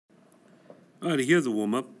Alright, here's a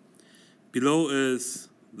warm-up. Below is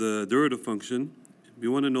the derivative function. We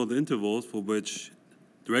want to know the intervals for which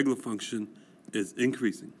the regular function is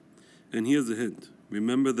increasing. And here's a hint.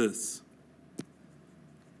 Remember this.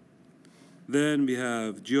 Then we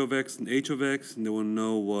have g of x and h of x, and they want to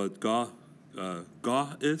know what ga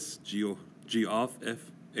is, g of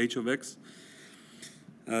f, h of x.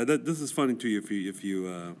 This is funny to you if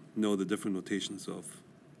you know the different notations of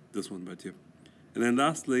this one right here. And then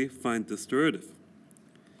lastly, find this derivative.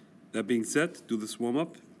 That being said, do this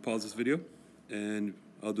warm-up, pause this video, and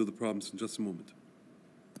I'll do the problems in just a moment.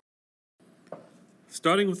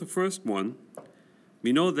 Starting with the first one,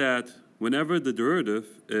 we know that whenever the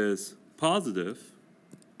derivative is positive,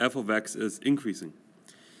 f of x is increasing.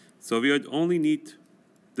 So we would only need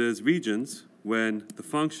these regions when the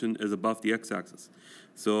function is above the x-axis.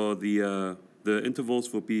 So the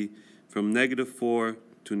intervals will be from -4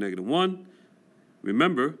 to -1.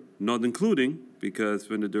 Remember, not including, because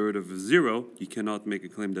when the derivative is 0, you cannot make a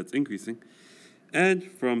claim that's increasing. And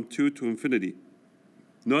from 2 to infinity,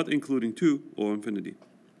 not including 2 or infinity.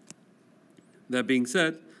 That being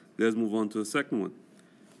said, let's move on to the second one.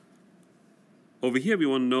 Over here, we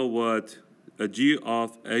want to know what a g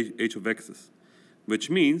of h of x is,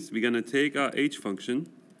 which means we're going to take our h function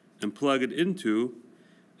and plug it into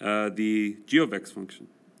the g of x function.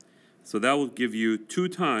 So that will give you 2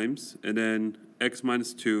 times, and then x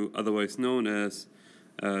minus 2, otherwise known as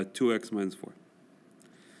 2x minus 4.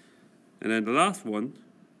 And then the last one,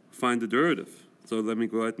 find the derivative. So let me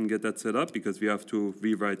go ahead and get that set up because we have to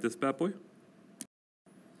rewrite this bad boy.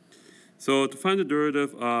 So to find the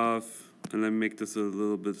derivative of, and let me make this a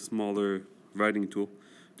little bit smaller writing tool.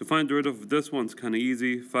 To find the derivative of this one's kind of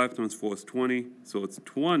easy. 5 times 4 is 20, so it's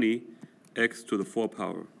 20x to the 4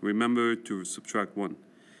 power. Remember to subtract 1.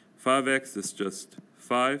 5x is just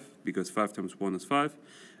 5, because 5 times 1 is 5.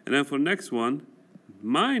 And then for the next one,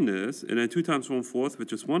 minus, and then 2 times 1/4,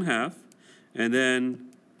 which is 1/2. And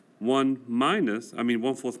then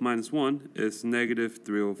 1/4 minus 1 is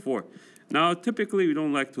 -3/4. Now, typically, we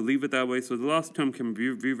don't like to leave it that way, so the last term can be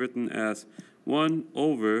rewritten as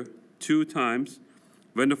 1/2 times.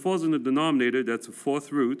 When the 4 is in the denominator, that's a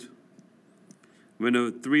 4th root. When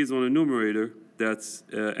the 3 is on the numerator, that's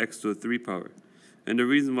x to the 3 power. And the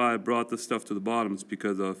reason why I brought this stuff to the bottom is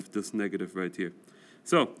because of this negative right here.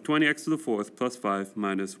 So 20x to the 4th plus 5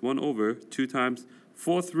 minus 1/2 times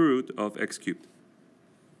 4th root of x cubed.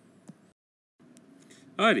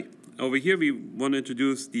 Alrighty, over here we want to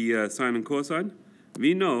introduce the sine and cosine.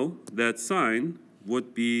 We know that sine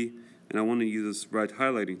would be, and I want to use this right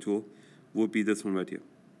highlighting tool, would be this one right here.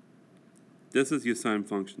 This is your sine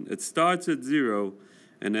function. It starts at 0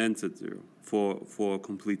 and ends at 0 for a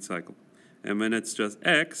complete cycle. And when it's just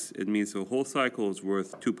x, it means the whole cycle is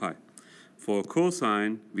worth 2 pi. For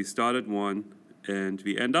cosine, we start at 1 and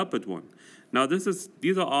we end up at 1. Now these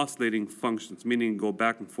are oscillating functions, meaning go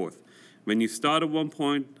back and forth. When you start at one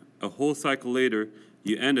point, a whole cycle later,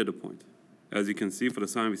 you end at a point. As you can see, for the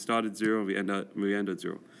sine, we start at 0 and we end at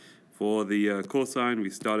 0. For the cosine, we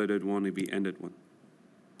started at 1 and we end at 1.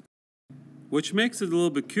 Which makes it a little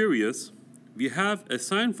bit curious. We have a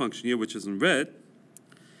sine function here, which is in red.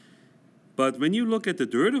 But when you look at the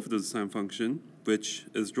derivative of the sine function, which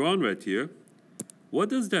is drawn right here, what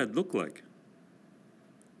does that look like?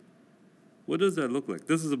 What does that look like?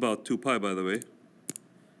 This is about 2 pi, by the way.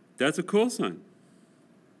 That's a cosine.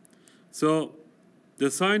 So the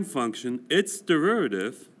sine function, its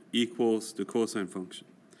derivative equals the cosine function.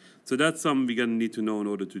 So that's something we're going to need to know in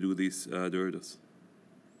order to do these derivatives.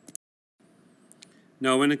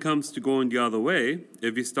 Now, when it comes to going the other way,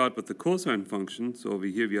 if you start with the cosine function, so over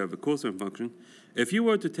here we have a cosine function, if you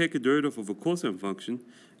were to take a derivative of a cosine function,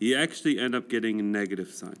 you actually end up getting a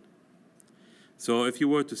negative sign. So if you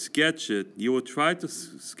were to sketch it, you would try to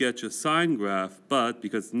sketch a sine graph, but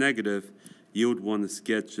because it's negative, you would want to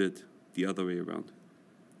sketch it the other way around.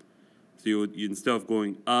 So you instead of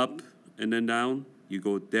going up and then down, you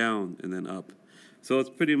go down and then up. So it's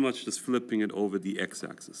pretty much just flipping it over the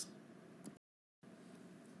x-axis.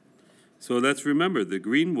 So let's remember, the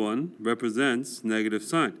green one represents negative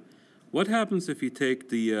sine. What happens if you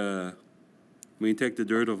take when you take the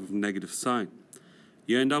derivative of negative sine?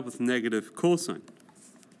 You end up with negative cosine,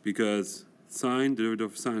 because sine,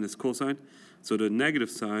 derivative of sine is cosine. So the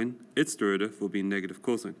negative sine, its derivative will be negative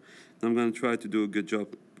cosine. Now I'm going to try to do a good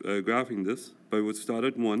job graphing this, but it would start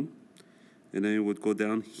at 1, and then it would go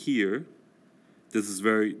down here. This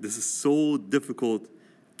is so difficult,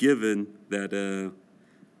 given that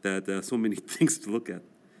so many things to look at.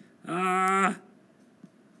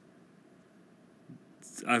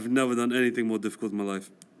 I've never done anything more difficult in my life.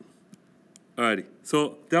 Alrighty,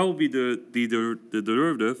 so that will be the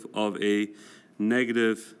derivative of a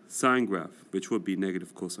negative sine graph, which would be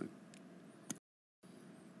negative cosine.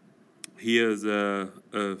 Here's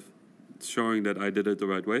showing that I did it the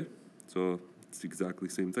right way, so it's exactly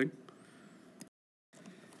the same thing.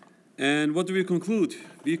 And what do we conclude?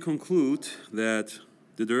 We conclude that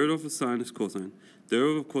the derivative of sine is cosine,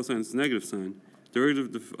 derivative of cosine is negative sine,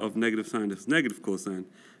 derivative of negative sine is negative cosine,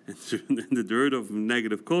 and the derivative of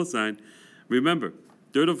negative cosine, remember,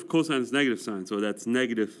 derivative of cosine is negative sine, so that's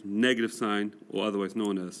negative sine, or otherwise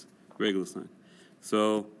known as regular sine.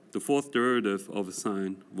 So the fourth derivative of a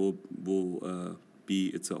sine will be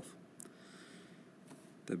itself.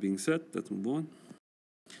 That being said, let's move on.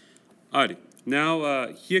 Alrighty, now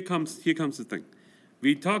here comes the thing.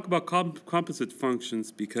 We talk about composite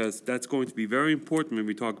functions because that's going to be very important when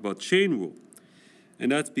we talk about chain rule.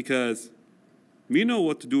 And that's because we know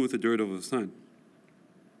what to do with the derivative of a sine.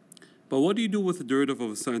 But what do you do with the derivative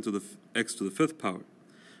of a sine to the x to the fifth power?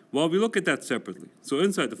 Well, we look at that separately. So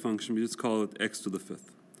inside the function, we just call it x to the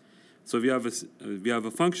fifth. So we have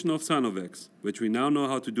a function of sine of x, which we now know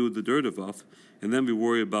how to do the derivative of, and then we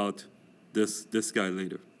worry about this guy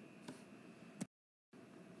later.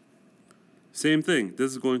 Same thing.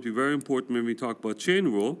 This is going to be very important when we talk about chain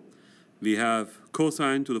rule. We have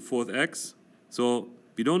cosine to the fourth x. So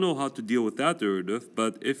we don't know how to deal with that derivative,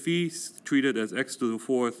 but if we treat it as x to the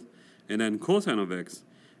fourth and then cosine of x,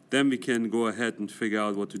 then we can go ahead and figure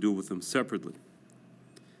out what to do with them separately.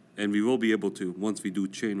 And we will be able to once we do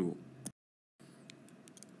chain rule.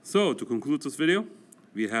 So to conclude this video,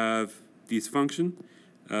 we have these functions.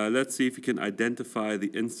 Let's see if we can identify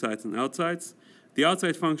the insides and outsides. The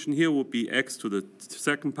outside function here would be x to the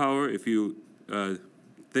second power. If you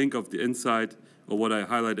think of the inside, or what I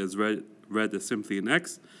highlight as red as simply an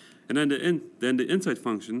x. And then the inside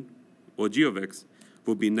function, or g of x,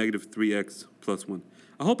 will be negative 3x plus 1.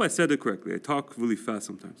 I hope I said it correctly. I talk really fast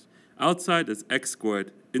sometimes. Outside is x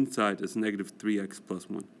squared. Inside is negative 3x plus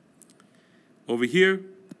 1. Over here,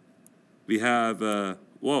 we have,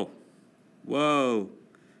 whoa.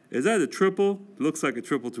 Is that a triple? Looks like a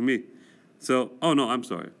triple to me. So, oh no, I'm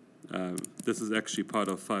sorry. This is actually part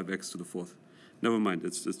of 5x to the fourth. Never mind,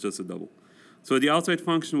 it's just a double. So the outside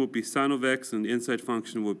function would be sine of x, and the inside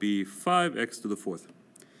function would be 5x to the fourth.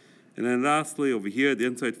 And then lastly, over here, the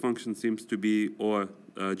inside function seems to be, or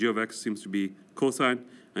g of x seems to be cosine,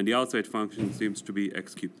 and the outside function seems to be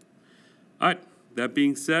x cubed. All right, that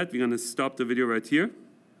being said, we're going to stop the video right here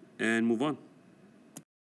and move on.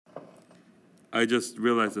 I just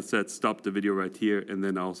realized I said stop the video right here, and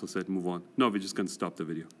then I also said move on. No, we're just going to stop the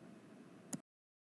video.